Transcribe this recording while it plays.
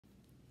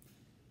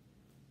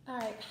All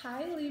right,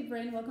 hi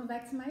Libra, welcome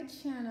back to my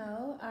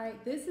channel. All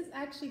right, this is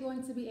actually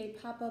going to be a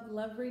pop-up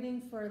love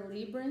reading for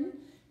Libra,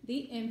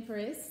 the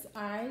Empress.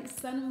 All right,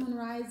 Sun, Moon,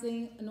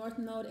 Rising, North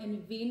Node,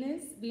 and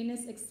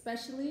Venus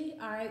especially.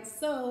 All right,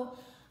 so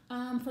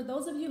for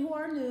those of you who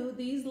are new,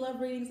 these love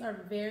readings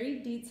are very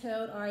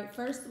detailed. All right,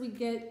 first we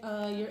get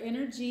your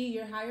energy,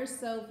 your higher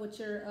self, what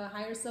your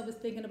higher self is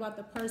thinking about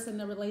the person,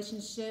 the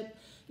relationship,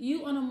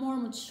 you on a more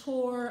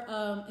mature,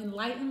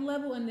 enlightened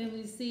level, and then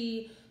we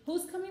see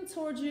who's coming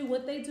towards you,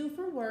 what they do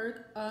for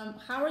work,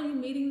 how are you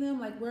meeting them,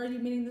 like where are you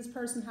meeting this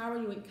person, how are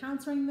you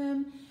encountering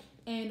them,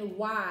 and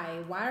why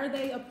are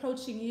they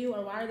approaching you,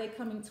 or why are they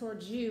coming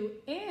towards you.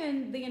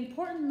 And the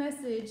important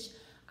message,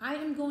 I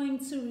am going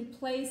to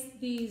replace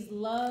these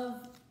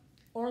love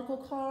oracle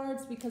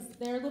cards because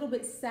they're a little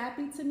bit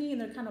sappy to me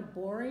and they're kind of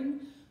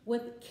boring,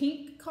 with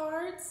kink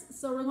cards.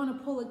 So we're going to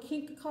pull a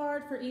kink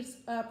card for each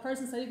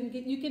person, so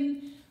you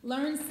can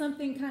learn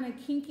something kind of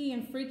kinky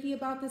and freaky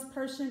about this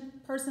person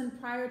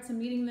prior to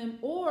meeting them,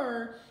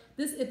 or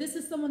if this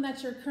is someone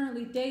that you're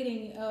currently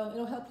dating,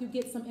 it'll help you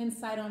get some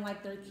insight on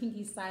like their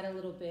kinky side a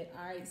little bit.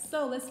 All right,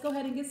 so let's go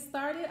ahead and get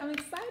started. I'm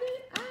excited.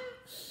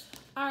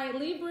 All right,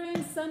 Libra,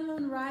 Sun,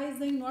 Moon,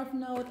 Rising, North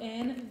Node,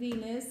 and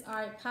Venus. All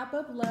right,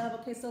 pop-up love.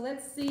 Okay, so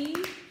let's see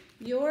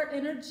your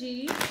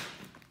energy.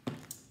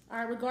 All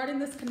right, regarding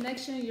this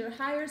connection, your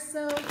higher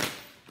self.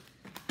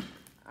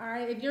 All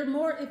right,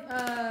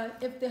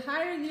 if the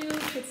higher you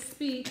could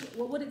speak,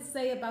 what would it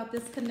say about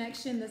this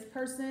connection, this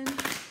person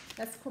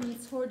that's coming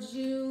towards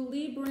you,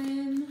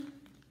 Libran?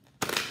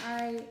 All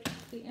right,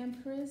 the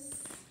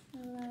Empress,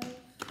 love.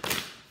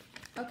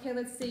 Okay,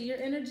 let's see your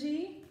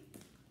energy.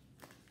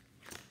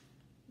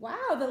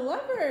 Wow, the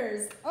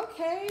Lovers.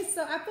 Okay,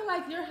 so I feel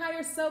like your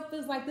higher self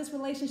feels like this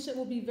relationship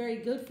will be very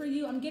good for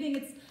you. I'm getting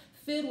it's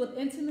filled with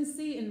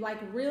intimacy and like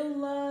real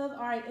love.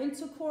 All right,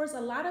 intercourse,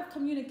 a lot of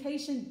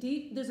communication,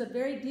 deep. There's a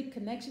very deep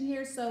connection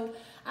here. So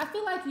I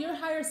feel like your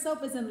higher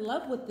self is in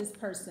love with this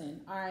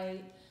person. All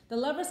right, the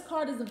Lovers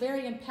card is a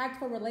very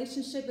impactful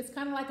relationship. It's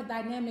kind of like a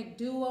dynamic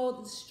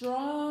duo,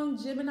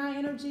 strong Gemini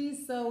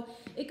energies. So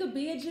it could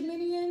be a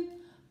Geminian.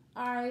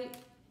 All right.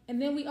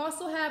 And then we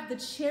also have the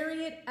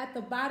Chariot at the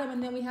bottom,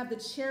 and then we have the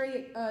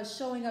Chariot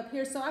showing up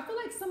here. So I feel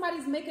like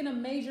somebody's making a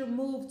major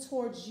move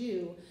towards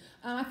you.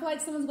 I feel like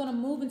someone's going to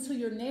move into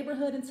your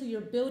neighborhood, into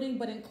your building,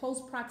 but in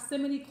close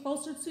proximity,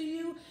 closer to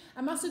you.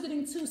 I'm also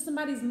getting to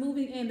somebody's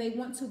moving in. They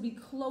want to be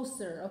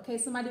closer, okay?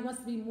 Somebody wants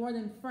to be more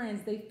than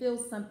friends. They feel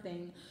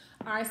something.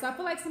 All right, so I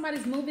feel like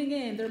somebody's moving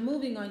in. They're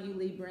moving on you,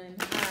 Libran.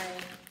 All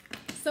right.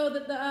 So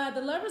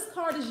the Lovers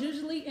card is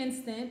usually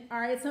instant. All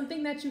right, it's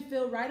something that you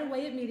feel right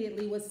away,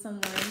 immediately with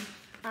someone.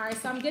 All right,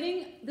 so I'm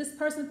getting this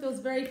person feels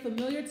very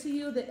familiar to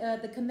you.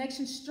 The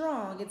connection's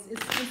strong. It's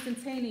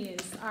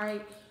instantaneous. All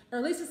right, or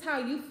at least it's how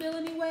you feel,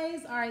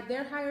 anyways. All right,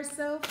 their higher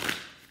self.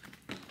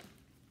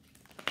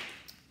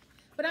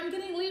 But I'm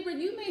getting Libra.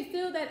 You may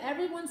feel that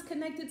everyone's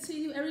connected to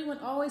you. Everyone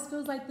always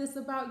feels like this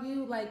about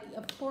you. Like,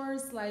 of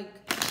course, like.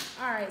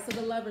 All right, so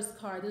the Lovers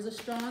card. There's a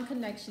strong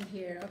connection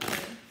here.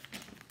 Okay.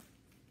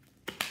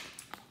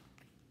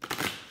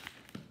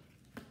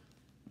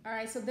 All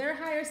right, so their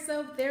higher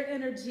self, their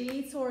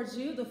energy towards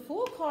you, the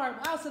Fool card.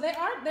 Wow, so they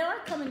are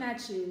coming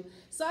at you.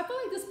 So I feel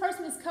like this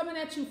person is coming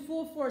at you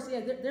full force.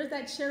 Yeah, there's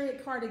that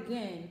Chariot card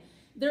again.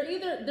 I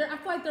feel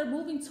like they're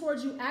moving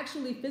towards you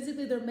actually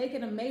physically. They're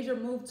making a major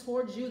move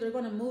towards you. They're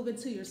going to move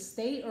into your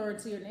state or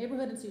into your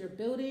neighborhood, into your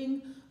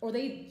building, or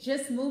they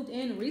just moved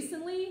in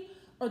recently,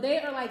 or they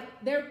are like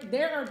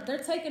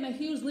they're taking a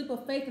huge leap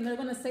of faith and they're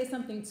going to say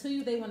something to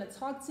you. They want to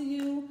talk to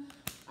you.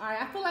 All right,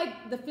 I feel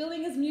like the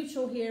feeling is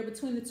mutual here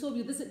between the two of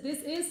you. This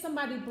is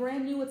somebody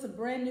brand new. It's a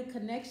brand new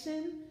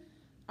connection.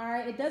 All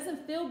right, it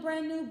doesn't feel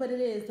brand new, but it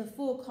is. The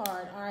Fool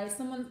card. All right,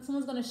 someone's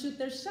going to shoot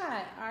their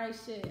shot. All right,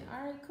 shit.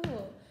 All right,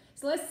 cool.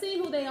 So let's see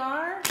who they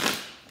are.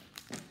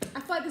 I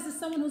feel like this is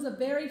someone who's a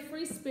very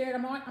free spirit.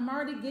 I'm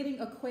already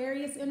getting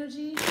Aquarius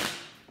energy.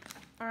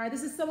 All right,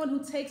 this is someone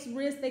who takes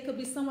risks. They could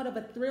be somewhat of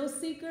a thrill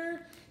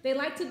seeker. They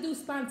like to do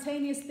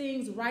spontaneous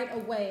things right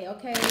away,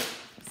 okay?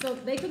 So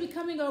they could be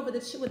coming over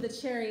with the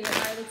Chariot.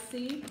 All right, let's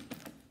see.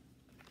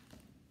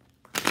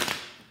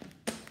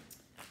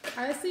 All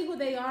right, let's see who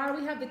they are.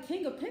 We have the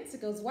King of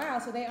Pentacles. Wow,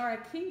 so they are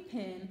a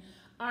kingpin.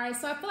 All right,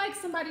 so I feel like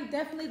somebody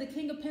definitely, the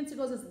King of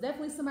Pentacles is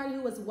definitely somebody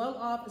who is well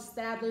off,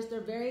 established.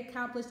 They're very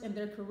accomplished in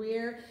their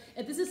career.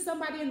 If this is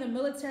somebody in the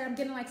military, I'm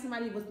getting like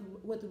somebody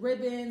with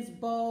ribbons,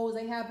 bows.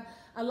 They have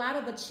a lot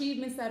of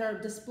achievements that are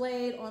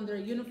displayed on their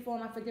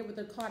uniform. I forget what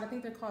they're called. I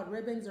think they're called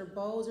ribbons or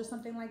bows or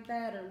something like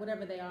that, or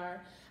whatever they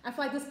are. I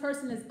feel like this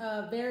person is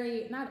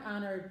very, not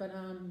honored, but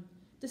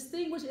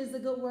distinguished is a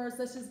good word, so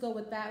let's just go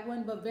with that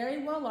one, but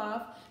very well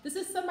off. This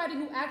is somebody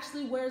who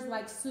actually wears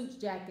like suit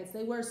jackets.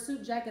 They wear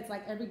suit jackets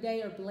like every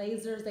day, or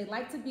blazers. They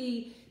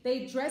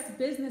dress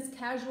business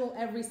casual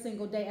every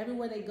single day.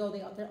 Everywhere they go,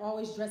 they're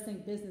always dressing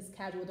business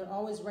casual. They're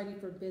always ready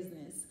for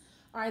business.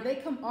 All right, they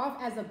come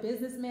off as a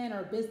businessman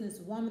or a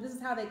businesswoman. This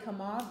is how they come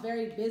off,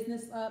 very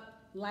business up,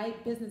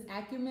 light business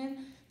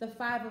acumen. The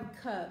Five of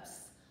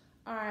Cups.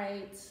 All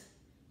right.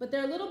 but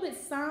they're a little bit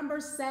somber,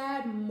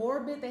 sad,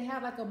 morbid. They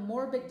have like a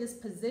morbid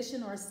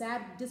disposition or a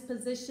sad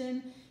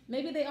disposition.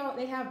 Maybe they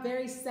have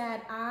very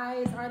sad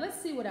eyes. All right,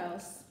 let's see what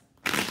else.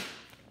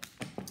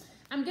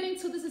 I'm getting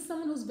to, this is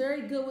someone who's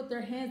very good with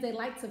their hands. They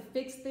like to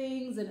fix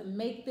things and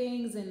make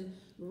things and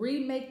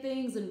remake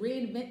things and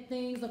reinvent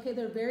things. Okay,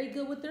 they're very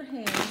good with their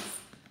hands.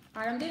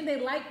 All right, I'm getting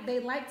they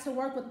like to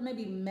work with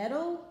maybe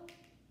metal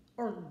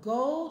or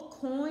gold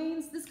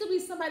coins. This could be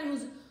somebody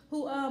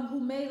who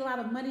made a lot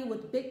of money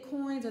with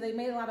Bitcoins, or they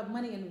made a lot of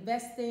money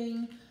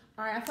investing.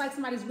 All right, I feel like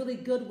somebody's really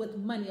good with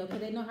money. Okay,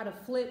 they know how to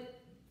flip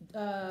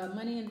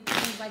money and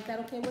things like that.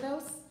 Okay, what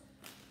else?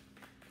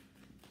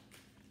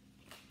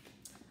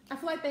 I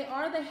feel like they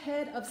are the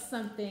head of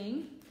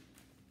something.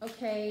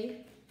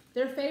 Okay,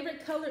 their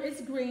favorite color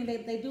is green.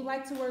 They do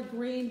like to wear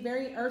green,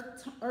 very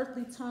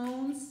earthly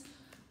tones.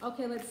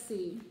 Okay, let's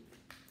see.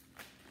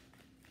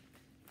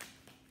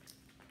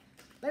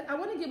 I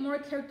want to get more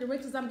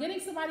characteristics. I'm getting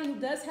somebody who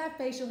does have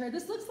facial hair.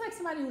 This looks like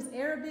somebody who's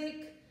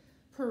Arabic,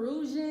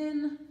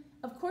 Peruvian.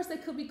 Of course, they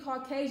could be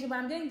Caucasian, but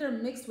I'm getting they're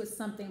mixed with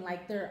something,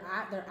 like they're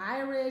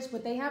Irish,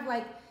 but they have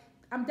like,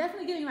 I'm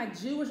definitely getting like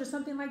Jewish or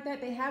something like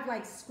that. They have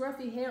like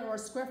scruffy hair or a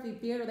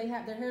scruffy beard, or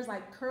their hair's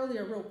like curly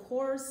or real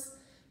coarse,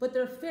 but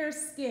they're fair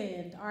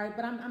skinned. All right,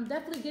 but I'm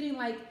definitely getting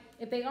like,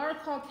 if they are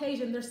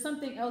Caucasian, there's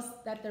something else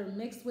that they're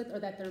mixed with or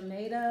that they're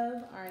made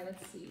of. All right,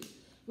 let's see.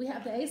 We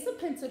have the Ace of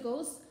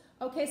Pentacles.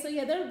 Okay, so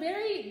yeah, they're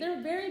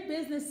very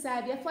business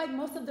savvy. I feel like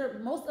most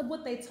of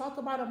what they talk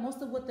about or most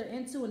of what they're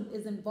into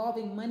is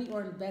involving money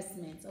or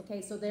investments.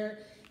 Okay, so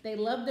they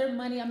love their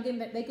money. I'm getting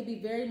that they could be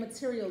very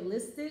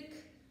materialistic.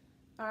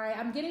 All right,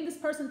 I'm getting this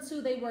person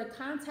too. They wear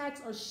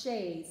contacts or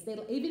shades.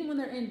 Even when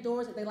they're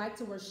indoors, they like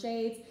to wear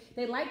shades.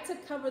 They like to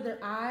cover their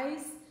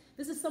eyes.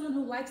 This is someone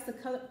who likes to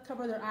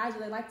cover their eyes, or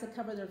they like to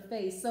cover their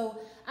face. So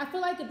I feel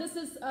like if this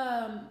is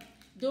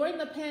during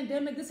the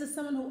pandemic, this is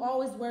someone who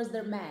always wears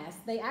their mask.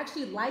 They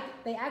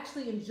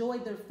actually enjoy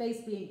their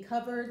face being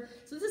covered.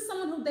 So this is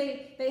someone who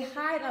they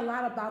hide a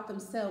lot about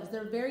themselves.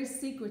 They're very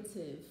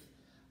secretive.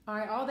 All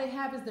right, all they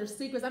have is their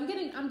secrets. I'm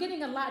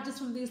getting a lot just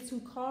from these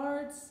two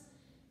cards.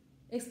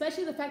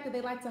 Especially the fact that they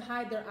like to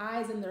hide their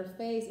eyes and their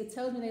face. It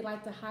tells me they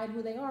like to hide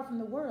who they are from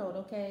the world,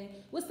 okay?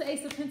 What's the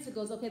Ace of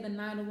Pentacles? Okay, the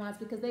Nine of Wands,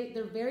 because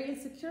they're very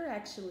insecure,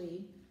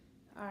 actually.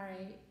 All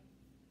right.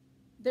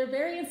 They're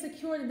very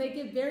insecure, and they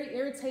get very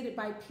irritated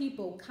by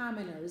people,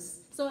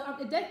 commoners. So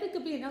it definitely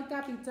could be an El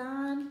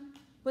Capitan,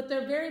 but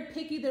they're very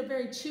picky. They're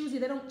very choosy.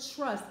 They don't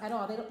trust at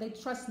all. They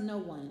trust no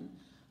one.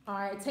 All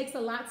right, it takes a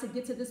lot to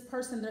get to this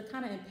person. They're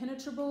kind of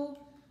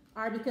impenetrable.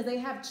 All right, because they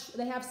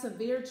have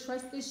severe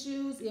trust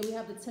issues. Yeah, we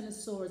have the Ten of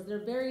Swords.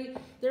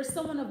 They're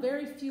someone of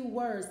very few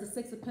words, the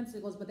Six of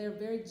Pentacles, but they're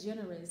very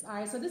generous. All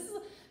right, so this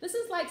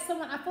is like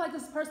someone, I feel like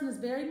this person is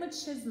very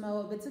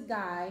machismo. If it's a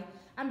guy,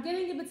 I'm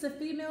getting, if it's a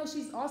female,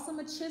 she's also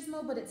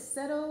machismo, but it's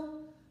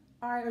subtle.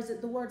 All right, or is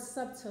it the word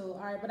subtle? All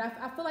right, but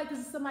I feel like this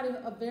is somebody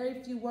of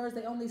very few words.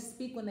 They only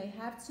speak when they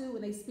have to,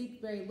 and they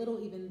speak very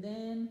little even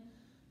then.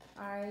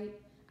 All right.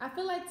 I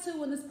feel like, too,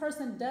 when this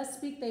person does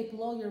speak, they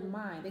blow your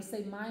mind. They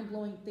say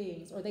mind-blowing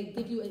things, or they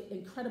give you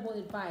incredible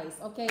advice.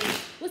 Okay,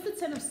 what's the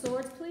Ten of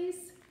Swords,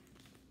 please?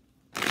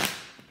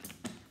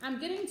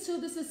 I'm getting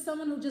to, this is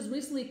someone who just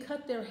recently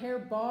cut their hair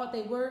bald.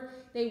 They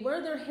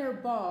wear their hair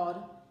bald.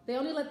 They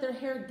only let their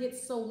hair get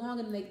so long,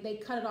 and they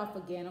cut it off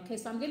again. Okay,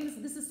 so I'm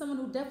getting this is someone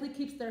who definitely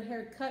keeps their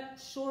hair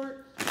cut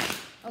short.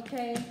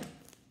 Okay,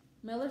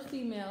 male or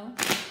female.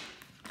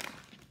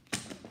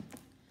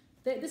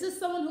 This is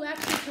someone who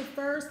actually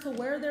prefers to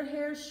wear their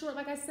hair short.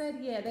 Like I said,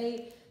 yeah,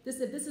 if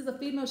this is a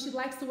female, she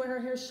likes to wear her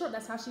hair short.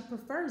 That's how she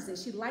prefers it.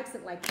 She likes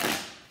it like that.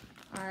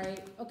 All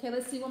right. Okay,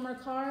 let's see one more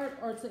card.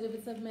 Or if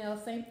it's a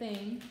male, same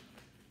thing.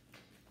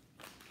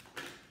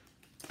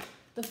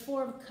 The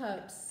Four of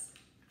Cups.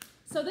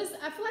 So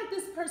I feel like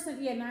this person,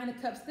 yeah, Nine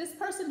of Cups. This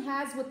person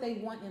has what they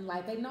want in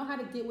life. They know how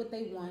to get what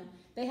they want.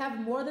 They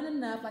have more than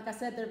enough. Like I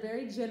said, they're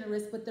very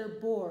generous, but they're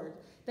bored.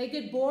 They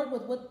get bored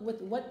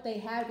with what they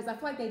have, because I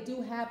feel like they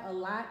do have a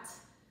lot.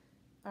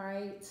 All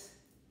right.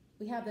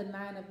 We have the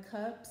Nine of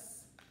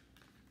Cups.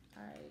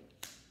 All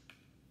right.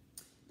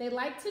 They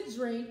like to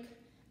drink.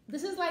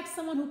 This is like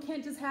someone who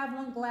can't just have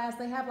one glass.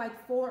 They have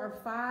like 4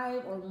 or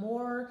 5 or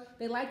more.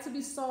 They like to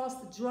be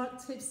sauced,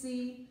 drunk,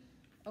 tipsy.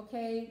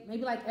 Okay.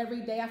 Maybe like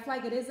every day. I feel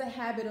like it is a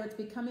habit, or it's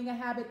becoming a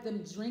habit,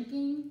 them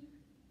drinking.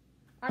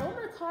 All right. One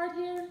more card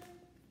here.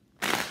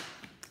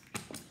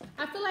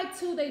 I feel like,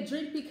 too, they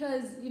drink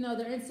because, you know,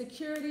 their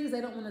insecurities.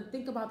 They don't want to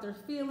think about their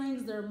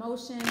feelings, their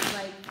emotions.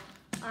 Like,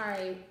 all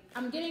right,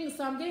 I'm getting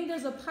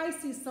there's a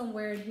Pisces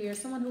somewhere in here.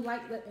 Someone who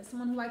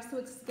likes to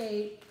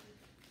escape.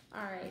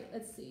 All right,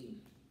 let's see.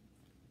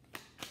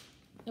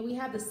 And we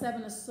have the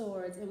Seven of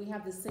Swords, and we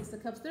have the Six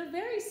of Cups. They're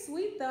very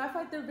sweet, though. I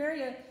feel like they're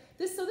very,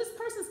 this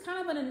person's kind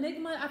of an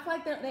enigma. I feel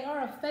like they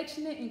are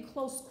affectionate in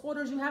close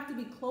quarters. You have to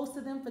be close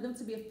to them for them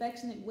to be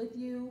affectionate with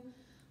you.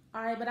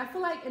 All right, but I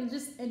feel like in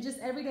just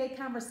everyday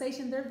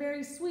conversation, they're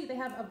very sweet. They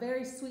have a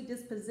very sweet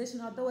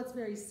disposition. Although it's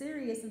very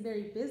serious and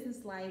very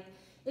businesslike,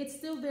 it's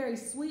still very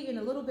sweet and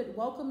a little bit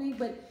welcoming.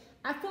 But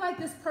I feel like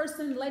this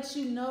person lets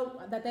you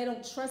know that they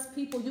don't trust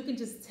people. You can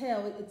just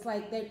tell. It's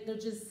like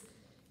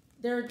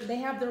they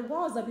have their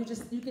walls up. You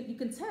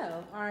can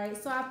tell. All right.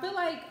 So I feel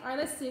like, all right,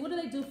 let's see. What do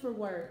they do for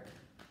work?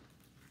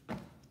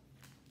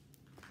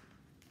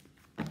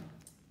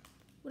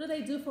 What do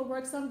they do for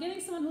work? So I'm getting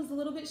someone who's a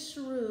little bit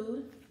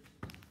shrewd.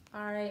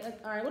 All right.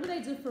 All right. What do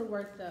they do for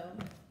work though?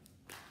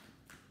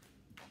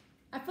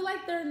 I feel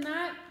like they're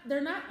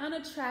not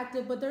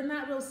unattractive, but they're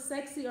not real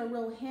sexy or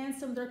real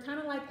handsome. They're kind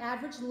of like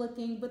average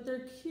looking, but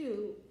they're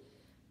cute.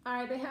 All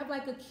right, they have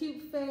like a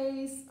cute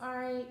face. All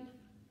right,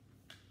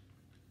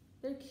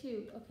 they're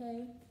cute,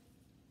 okay?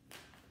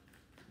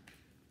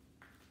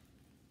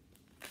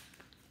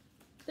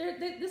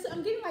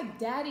 I'm getting like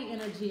daddy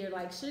energy, or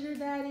like sugar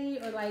daddy,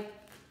 or like,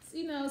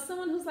 you know,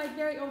 someone who's like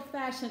very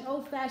old-fashioned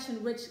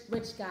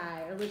rich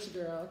guy or rich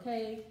girl,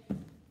 okay?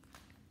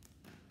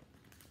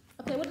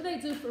 Okay, what do they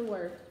do for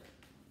work?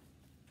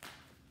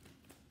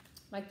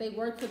 Like they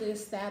work for the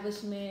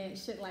establishment,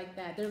 shit like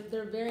that.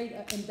 They're very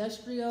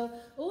industrial.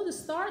 Oh, the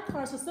star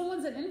card, so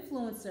someone's an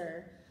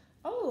influencer.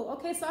 Oh,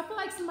 okay, so I feel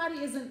like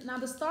somebody isn't, now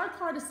the star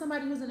card is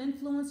somebody who's an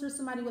influencer,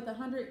 somebody with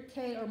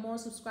 100K or more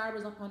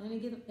subscribers on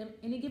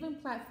any given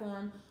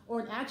platform,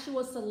 or an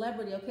actual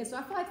celebrity. Okay, so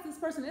I feel like this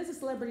person is a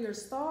celebrity or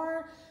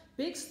star,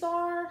 big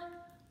star.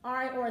 All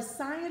right, or a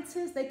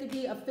scientist. They could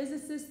be a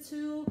physicist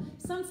too.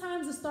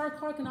 Sometimes the star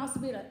card can also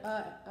be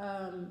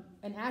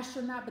an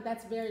astronaut, but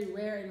that's very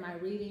rare in my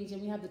readings.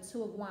 And we have the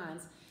Two of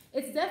Wands.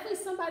 It's definitely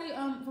somebody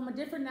from a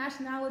different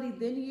nationality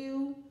than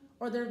you,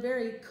 or they're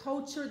very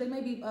cultured. They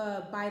may be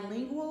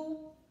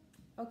bilingual,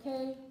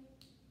 okay?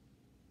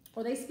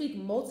 Or they speak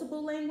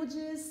multiple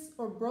languages,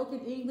 or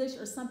broken English,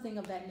 or something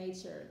of that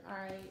nature. All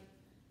right.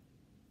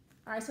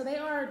 All right, so they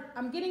are.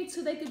 I'm getting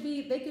to. They could be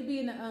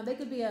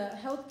a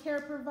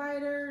healthcare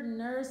provider,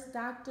 nurse,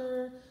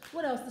 doctor.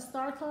 What else? The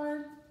star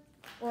card,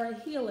 or a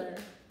healer.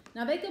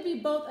 Now they could be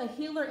both a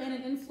healer and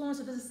an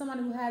influencer. This is someone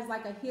who has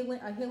like a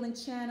healing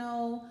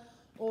channel,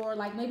 or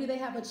like maybe they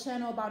have a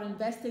channel about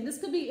investing. This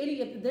could be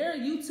any. If they're a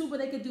YouTuber,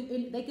 they could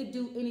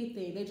do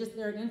anything.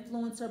 They're an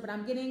influencer. But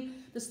I'm getting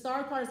the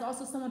star card is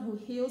also someone who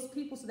heals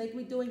people, so they could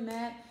be doing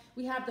that.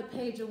 We have the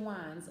Page of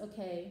Wands.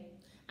 Okay.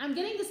 I'm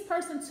getting this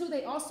person too.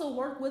 They also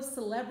work with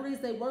celebrities.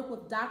 They work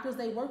with doctors.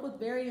 They work with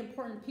very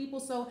important people.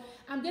 So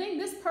I'm getting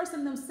this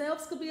person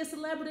themselves could be a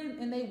celebrity,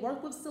 and they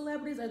work with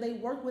celebrities, or they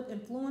work with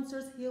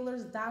influencers,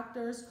 healers,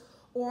 doctors,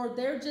 or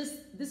they're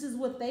just, this is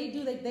what they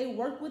do. They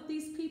work with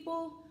these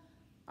people.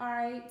 All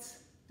right.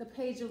 The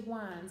Page of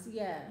Wands.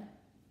 Yeah.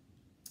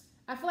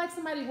 I feel like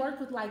somebody worked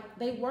with, like,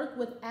 they work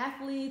with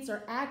athletes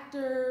or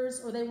actors,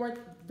 or they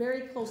work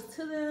very close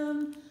to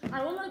them. All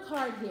right. One more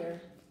card here.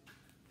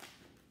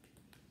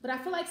 But I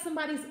feel like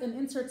somebody's an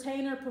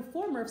entertainer,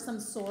 performer of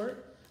some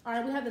sort. All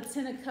right, we have the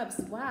Ten of Cups.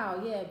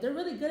 Wow, yeah, they're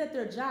really good at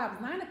their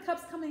jobs. Nine of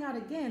Cups coming out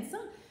again.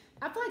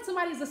 I feel like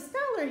somebody's a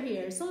scholar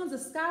here. Someone's a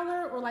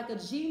scholar, or like a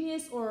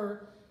genius,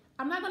 or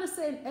I'm not going to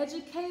say an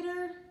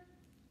educator,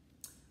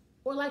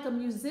 or like a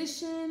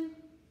musician.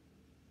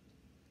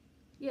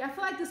 Yeah, I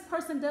feel like this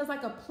person does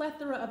like a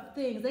plethora of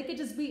things. They could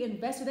just be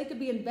invested. They could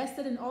be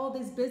invested in all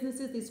these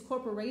businesses, these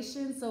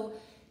corporations. So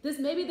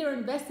maybe they're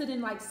invested in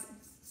like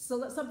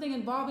something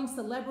involving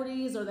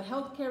celebrities, or the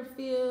healthcare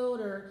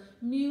field, or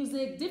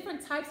music,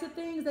 different types of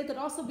things. They could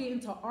also be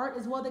into art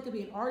as well. They could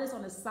be an artist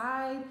on the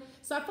side.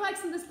 So I feel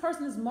like this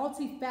person is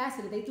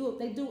multifaceted. They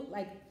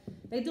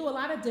do a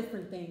lot of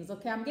different things.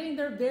 Okay, I'm getting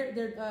they're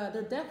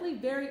definitely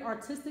very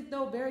artistic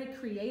though, very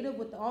creative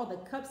with all the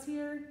cups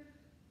here.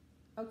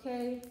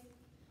 Okay,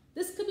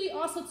 this could be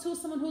also too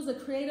someone who's a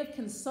creative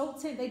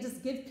consultant. They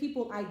just give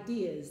people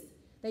ideas.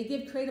 They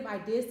give creative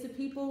ideas to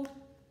people.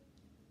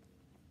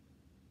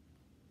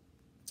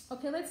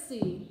 Okay, let's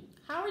see.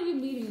 How are you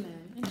meeting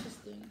them?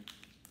 Interesting.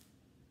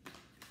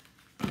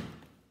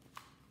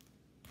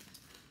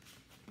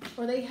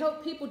 Or they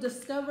help people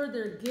discover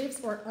their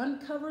gifts or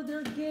uncover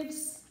their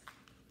gifts,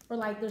 or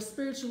like their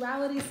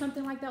spirituality,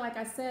 something like that. Like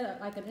I said,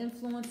 like an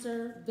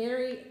influencer.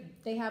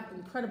 They have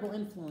incredible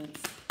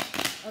influence.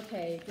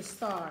 Okay, the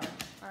Star.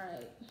 All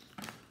right.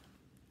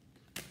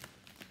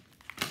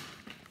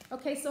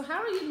 Okay, so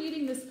how are you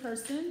meeting this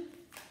person?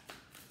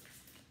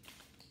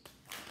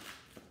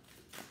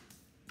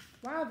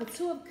 Wow, the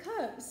Two of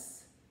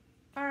Cups.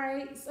 All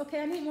right.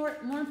 Okay, I need more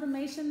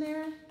information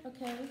there.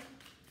 Okay.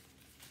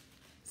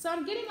 So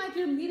I'm getting like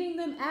you're meeting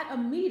them at a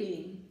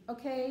meeting.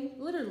 Okay,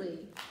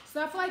 literally.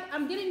 So I feel like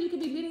you could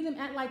be meeting them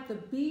at like the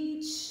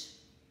beach,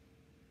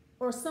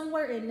 or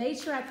somewhere in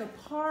nature, at the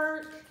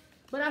park.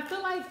 But I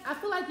feel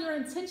like your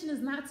intention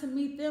is not to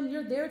meet them.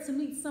 You're there to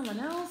meet someone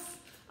else.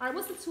 All right.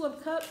 What's the Two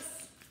of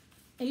Cups?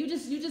 And you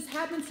just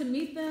happen to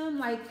meet them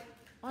like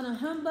on a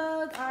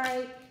humbug. All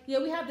right. Yeah,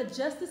 we have the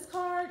Justice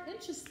card.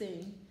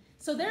 Interesting.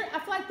 So I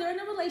feel like they're in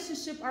a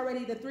relationship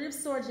already. The Three of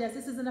Swords, yes,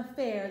 this is an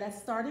affair that's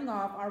starting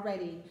off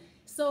already.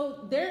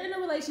 So they're in a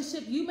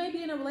relationship. You may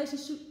be in a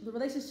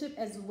relationship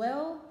as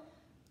well.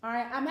 All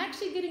right, I'm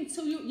actually getting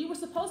to you. You were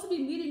supposed to be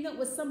meeting up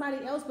with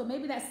somebody else, but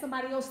maybe that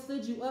somebody else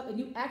stood you up and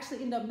you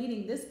actually end up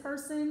meeting this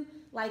person.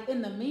 Like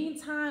in the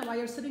meantime, while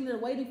you're sitting there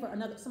waiting for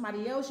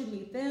somebody else, you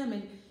meet them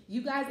and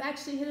you guys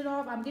actually hit it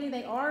off. I'm getting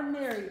they are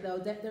married though.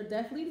 They're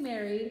definitely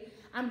married.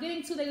 I'm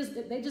getting to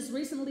they just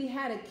recently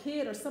had a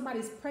kid or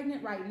somebody's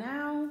pregnant right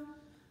now.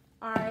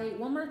 All right,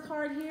 one more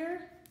card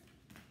here.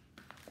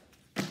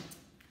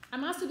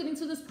 I'm also getting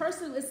to this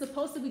person is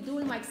supposed to be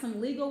doing like some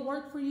legal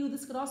work for you.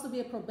 This could also be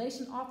a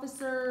probation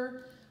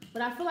officer,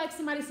 but I feel like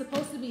somebody's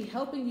supposed to be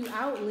helping you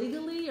out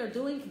legally or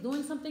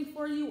doing something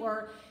for you,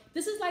 or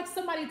this is like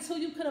somebody too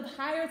you could have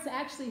hired to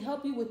actually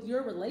help you with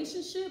your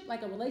relationship,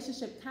 like a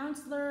relationship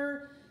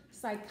counselor,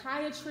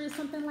 psychiatrist,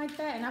 something like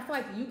that. And I feel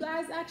like you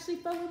guys actually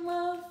fell in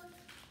love.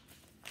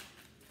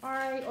 All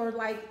right, or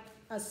like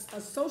a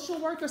social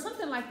worker,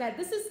 something like that.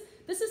 This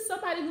is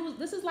somebody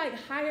this is like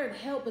hired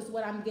help is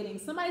what I'm getting.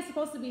 Somebody's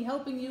supposed to be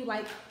helping you,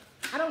 like,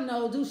 I don't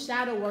know, do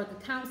shadow work,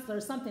 a counselor,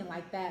 something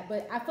like that.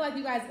 But I feel like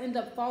you guys end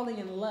up falling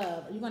in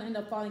love. You're going to end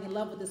up falling in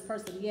love with this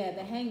person. Yeah,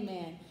 the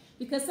hangman.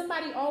 Because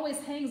somebody always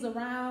hangs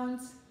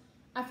around.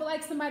 I feel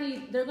like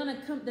somebody,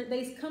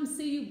 they come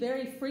see you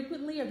very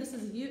frequently, or this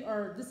is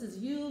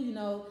you, you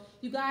know,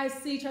 you guys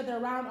see each other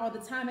around all the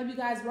time. Maybe you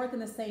guys work in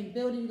the same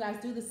building. You guys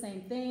do the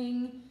same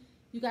thing.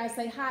 You guys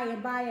say hi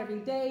and bye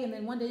every day, and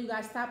then one day you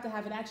guys stop to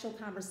have an actual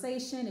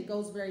conversation. It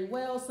goes very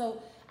well.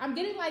 So I'm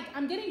getting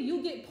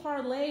you get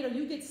parlayed or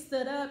you get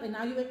stood up, and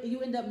now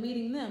you end up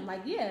meeting them.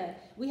 Like, yeah,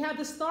 we have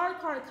the star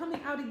card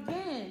coming out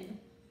again.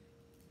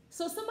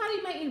 So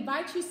somebody may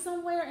invite you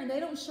somewhere and they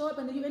don't show up,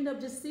 and then you end up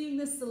just seeing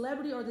this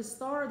celebrity or this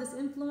star or this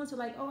influencer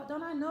like, oh,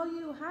 don't I know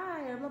you?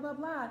 Hi, or blah, blah,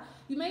 blah.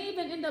 You may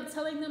even end up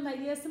telling them like,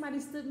 yeah, somebody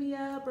stood me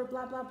up or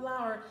blah, blah,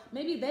 blah. Or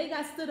maybe they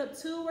got stood up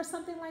too or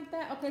something like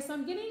that. Okay, so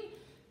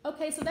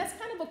so that's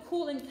kind of a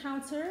cool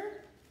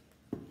encounter.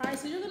 All right,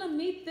 so you're going to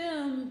meet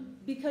them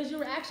because you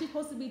were actually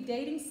supposed to be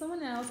dating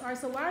someone else. All right,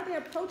 so why are they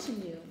approaching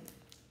you?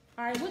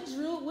 All right,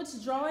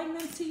 what's drawing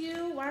them to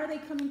you? Why are they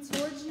coming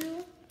towards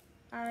you?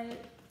 All right.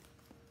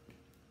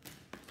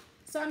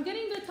 So I'm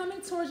getting they're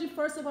coming towards you.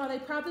 First of all, they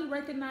probably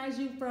recognize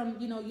you from,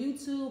 you know,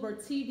 YouTube or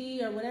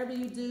TV or whatever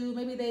you do.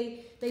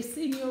 Maybe they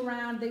seen you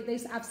around.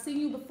 I've seen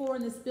you before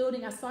in this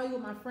building. I saw you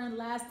with my friend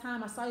last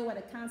time. I saw you at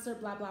a concert,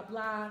 blah, blah,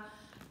 blah.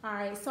 All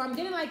right, so I'm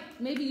getting like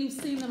maybe you've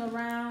seen them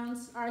around.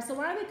 All right, so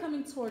why are they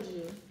coming towards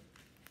you?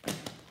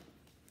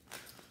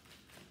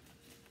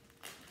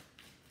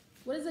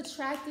 What is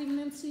attracting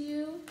them to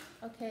you?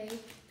 Okay,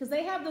 because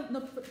they have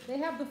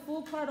the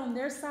full card on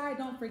their side.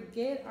 Don't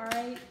forget. All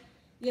right,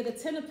 yeah, the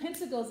Ten of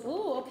Pentacles.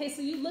 Oh, okay,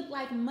 so you look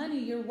like money.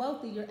 You're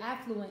wealthy. You're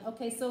affluent.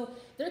 Okay, so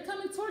they're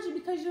coming towards you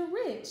because you're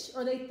rich,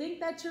 or they think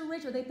that you're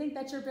rich, or they think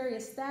that you're very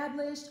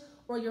established,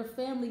 or your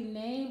family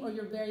name, or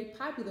you're very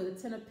popular. The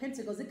Ten of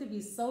Pentacles, it could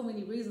be so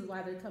many reasons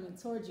why they're coming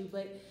towards you,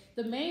 but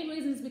the main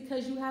reason is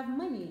because you have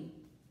money,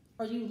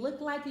 or you look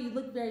like it, you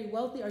look very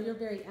wealthy, or you're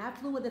very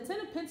affluent. The Ten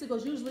of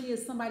Pentacles usually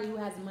is somebody who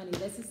has money.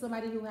 This is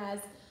somebody who has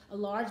a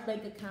large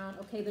bank account.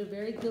 Okay, they're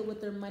very good with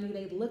their money.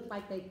 They look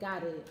like they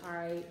got it, all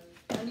right?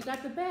 And you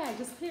got the bag,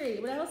 just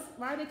period. What else?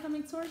 Why are they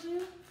coming towards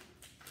you?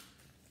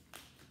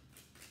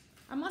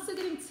 I'm also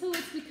getting to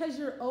it's because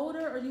you're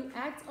older or you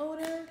act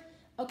older.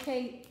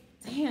 Okay,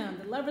 damn,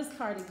 the Lover's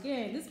card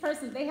again. This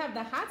person, they have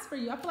the hots for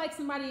you. I feel like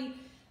somebody,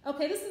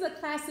 okay, this is a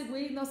classic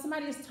reading. No,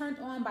 somebody is turned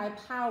on by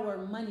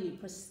power, money,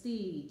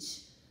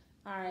 prestige.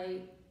 All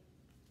right.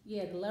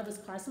 Yeah, the Lover's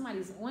card.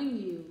 Somebody's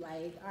on you.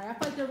 Like, all right, I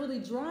feel like they're really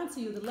drawn to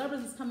you. The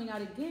Lovers is coming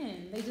out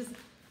again.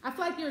 I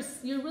feel like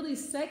you're really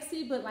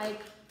sexy, but like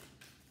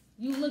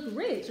you look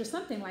rich or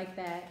something like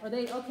that. Or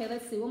okay,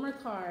 let's see, one more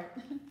card.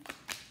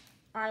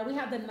 All right, we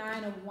have the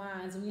Nine of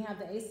Wands and we have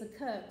the Ace of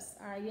Cups.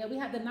 All right, yeah, we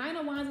have the Nine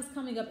of Wands is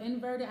coming up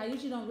inverted. I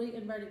usually don't read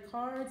inverted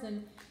cards,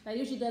 and that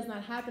usually does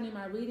not happen in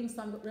my reading,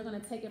 so we're going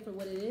to take it for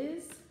what it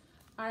is.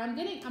 All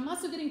right, I'm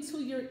also getting to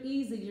you're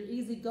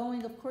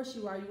easygoing. Of course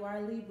you are. You are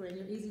a Libra, and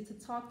you're easy to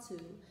talk to.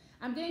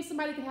 I'm getting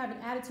somebody could have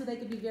an attitude. They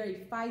could be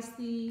very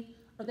feisty,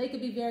 or they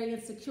could be very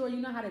insecure. You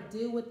know how to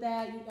deal with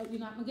that.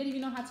 I'm getting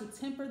you know how to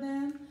temper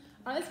them.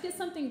 All right, let's get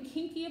something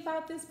kinky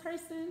about this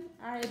person.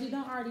 All right, if you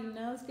don't already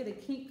know, let's get a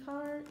kink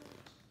card.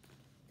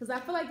 Because I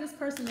feel like this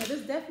person,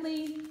 there's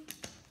definitely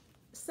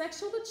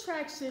sexual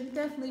attraction,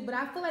 definitely, but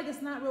I feel like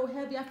it's not real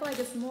heavy. I feel like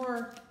it's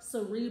more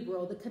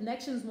cerebral. The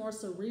connection's more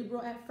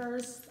cerebral at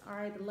first. All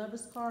right, the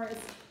Lover's card.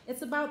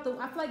 It's about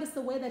I feel like it's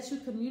the way that you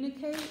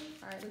communicate.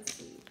 All right, let's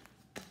see.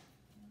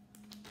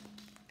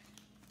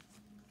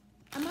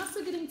 I'm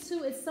also getting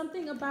to, it's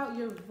something about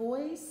your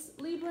voice,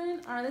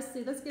 Libran. All right, let's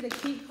see. Let's get a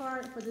kink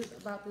card for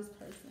about this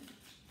person.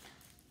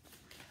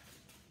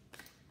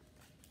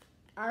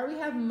 All right, we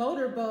have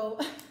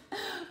motorboat.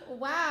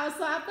 Wow,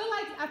 so I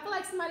feel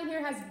like somebody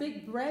here has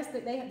big breasts,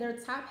 that they're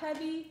top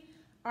heavy.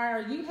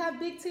 Or you have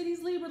big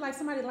titties, Libra, like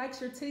somebody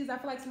likes your titties. I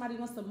feel like somebody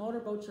wants to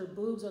motorboat your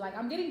boobs, or like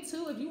I'm getting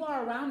to, if you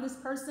are around this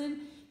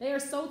person, they are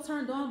so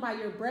turned on by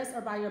your breasts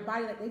or by your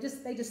body, like they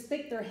just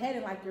stick their head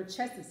in like your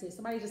chest and sit.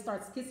 Somebody just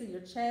starts kissing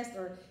your chest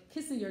or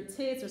kissing your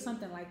tits or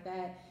something like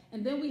that.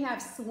 And then we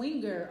have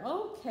swinger.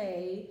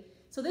 Okay.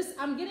 So this,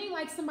 I'm getting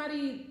like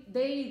somebody,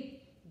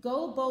 they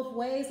go both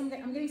ways. I'm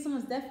getting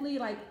someone's definitely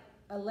like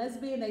a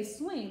lesbian. They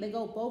swing. They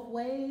go both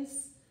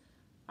ways.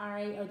 All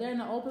right. Or they're in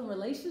an open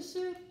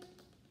relationship.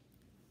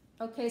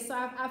 Okay. So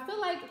I feel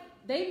like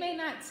they may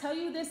not tell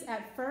you this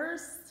at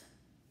first,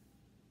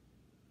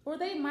 or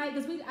they might,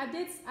 because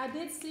I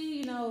did see,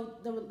 you know,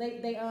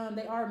 they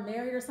are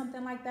married or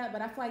something like that.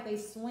 But I feel like they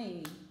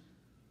swing.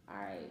 All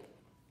right.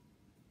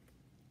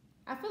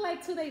 I feel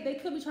like too they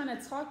could be trying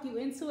to talk you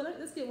into it.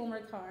 Let's get one more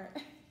card.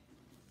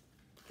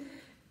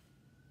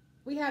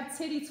 We have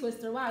titty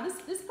twister. Wow,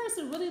 this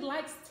person really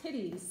likes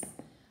titties.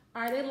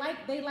 All right,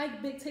 they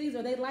like big titties,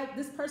 or they like,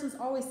 this person's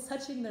always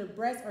touching their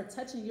breast or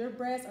touching your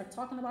breast or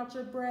talking about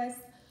your breast.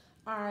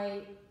 All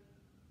right,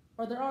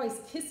 or they're always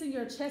kissing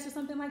your chest or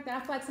something like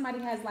that. I feel like somebody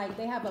has like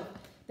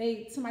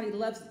somebody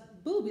loves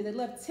boobies. They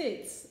love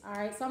tits. All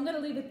right, so I'm gonna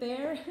leave it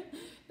there.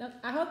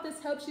 I hope this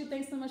helps you.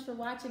 Thanks so much for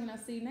watching, and I'll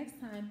see you next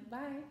time.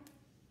 Bye.